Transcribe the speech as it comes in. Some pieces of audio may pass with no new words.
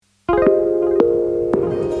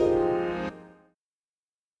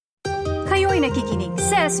nakikinig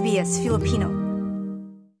sa SBS Filipino.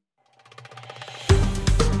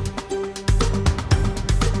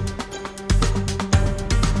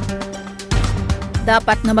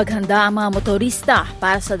 Dapat na maghanda ang mga motorista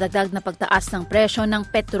para sa dagdag na pagtaas ng presyo ng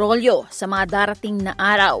petrolyo sa mga darating na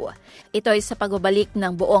araw. Ito ay sa pagbabalik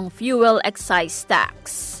ng buong fuel excise tax.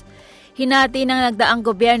 Hinati ng nagdaang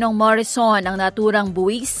gobyernong Morrison ang naturang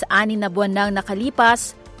buwis 6 na buwan nang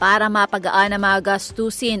nakalipas para mapagaan ang mga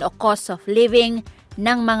gastusin o cost of living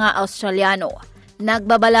ng mga Australiano.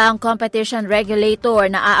 Nagbabala ang competition regulator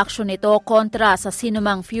na aaksyon nito kontra sa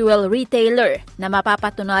sinumang fuel retailer na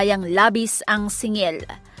mapapatunayang labis ang singil.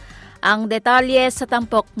 Ang detalye sa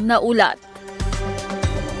tampok na ulat.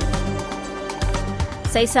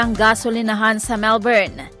 Sa isang gasolinahan sa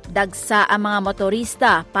Melbourne, dagsa ang mga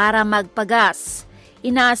motorista para magpagas.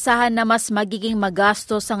 Inaasahan na mas magiging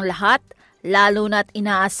magastos ang lahat, lalo na't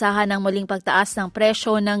inaasahan ng muling pagtaas ng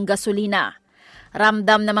presyo ng gasolina.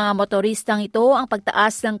 Ramdam ng mga motoristang ito ang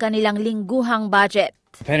pagtaas ng kanilang lingguhang budget.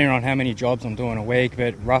 Depending on how many jobs I'm doing a week,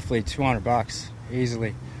 but roughly $200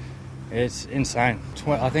 easily. It's insane.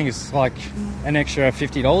 I think it's like an extra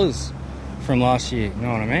 $50 from last year. You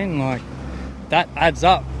know what I mean? Like that adds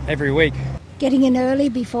up every week. Getting in early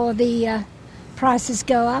before the prices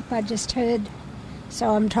go up, I just heard.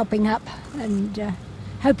 So I'm topping up and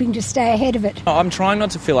hoping to stay ahead of it. I'm trying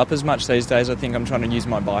not to fill up as much these days. I think I'm trying to use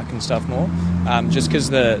my bike and stuff more, just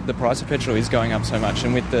because the price of petrol is going up so much,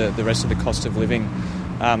 and with the rest of the cost of living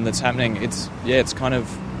that's happening, it's kind of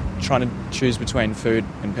trying to choose between food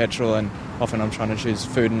and petrol, and often I'm trying to choose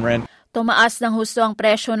food and rent. Tumaas ng husto ang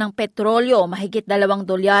presyo ng petrolyo, mahigit $2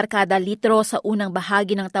 kada litro sa unang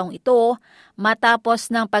bahagi ng taong ito,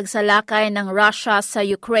 matapos ng pagsalakay ng Russia sa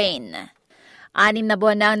Ukraine. 6 na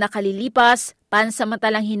buwan nang nakalilipas,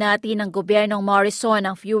 pansamantalang hinati ng gobyernong Morrison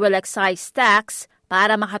ang fuel excise tax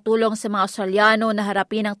para makatulong sa mga Australiano na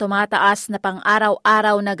harapin ang tumataas na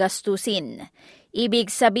pang-araw-araw na gastusin.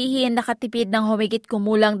 Ibig sabihin nakatipid ng humigit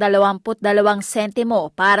kumulang 22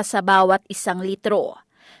 sentimo para sa bawat 1 litro.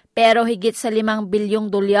 Pero higit sa $5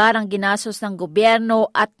 bilyong ang ginastos ng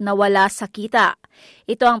gobyerno at nawala sa kita.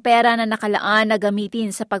 Ito ang pera na nakalaan na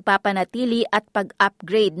gamitin sa pagpapanatili at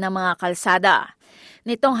pag-upgrade ng mga kalsada.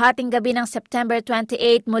 Nitong hating gabi ng September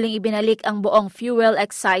 28, muling ibinalik ang buong fuel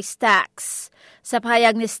excise tax. Sa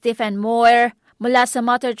pahayag ni Stephen Moore mula sa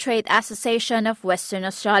Motor Trade Association of Western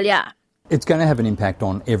Australia. It's going to have an impact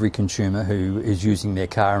on every consumer who is using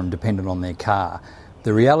their car and dependent on their car.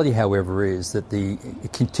 The reality, however, is that the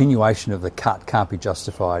continuation of the cut can't be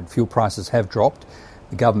justified. Fuel prices have dropped.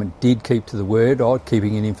 The government did keep to the word of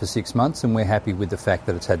keeping it in for 6 months, and we're happy with the fact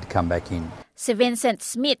that it's had to come back in. Si Vincent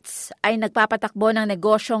Smith ay nagpapatakbo ng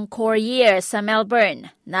negosyong courier sa Melbourne.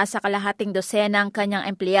 Nasa kalahating dosena ang kanyang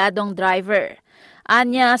empleyadong driver.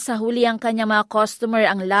 Anya, sa huli ang kanyang mga customer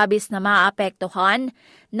ang labis na maapektuhan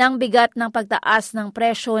ng bigat ng pagtaas ng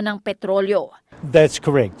presyo ng petrolyo. That's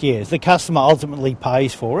correct, yes. The customer ultimately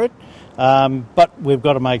pays for it, but we've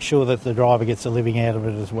got to make sure that the driver gets a living out of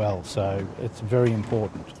it as well. So it's very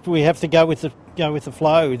important. We have to go with the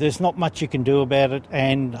flow. There's not much you can do about it,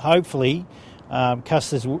 and hopefully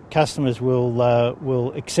customers will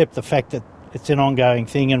accept the fact that it's an ongoing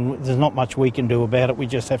thing, and there's not much we can do about it. We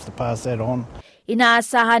just have to pass that on.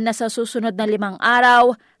 Inaasahan na sa susunod na 5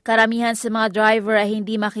 araw, karamihan sa mga driver ay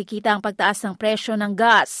hindi makikita ang pagtaas ng presyo ng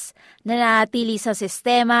gas, na nanatili sa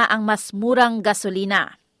sistema ang mas murang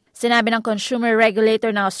gasolina. Sinabi ng Consumer Regulator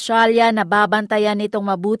ng Australia na babantayan nitong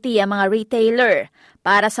mabuti ang mga retailer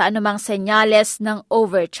para sa anumang senyales ng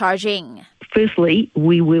overcharging. Firstly,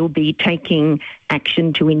 we will be taking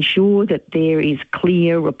action to ensure that there is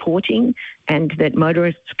clear reporting and that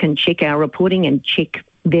motorists can check our reporting and check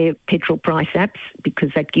their petrol price apps,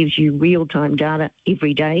 because that gives you real-time data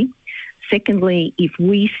every day. Secondly, if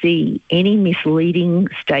we see any misleading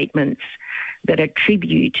statements that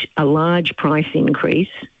attribute a large price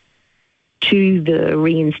increase to the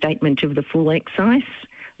reinstatement of the full excise,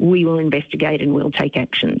 we will investigate and we'll take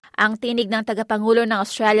action. Ang tinig ng tagapangulo ng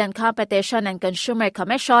Australian Competition and Consumer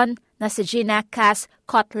Commission na si Gina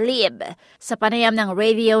Cass-Gottlieb sa panayam ng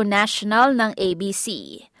Radio National ng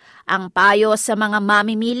ABC. Ang payo sa mga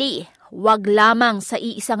mamimili, huwag lamang sa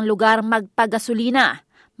iisang lugar magpagasolina,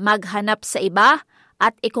 maghanap sa iba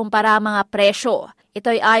at ikumpara mga presyo.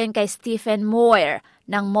 Ito'y ayon kay Stephen Moore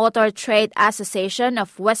ng Motor Trade Association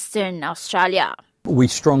of Western Australia. We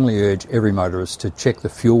strongly urge every motorist to check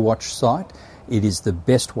the Fuel Watch site. it is the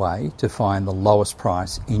best way to find the lowest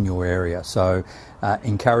price in your area. So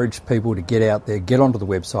encourage people to get out there, get onto the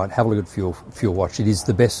website, have a look at Fuel Watch. It is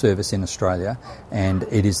the best service in Australia and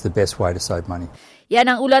it is the best way to save money. Yan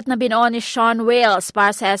ang ulat na binuo ni Sean Wales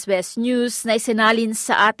para sa SBS News na isinalin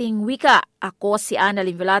sa ating wika. Ako si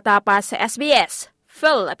Annalyn Vilata para sa SBS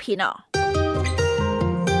Filipino.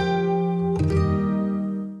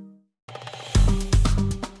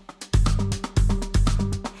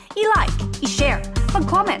 I-like, i-share,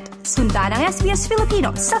 mag-comment, sundan ang SBS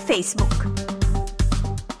Filipino sa Facebook.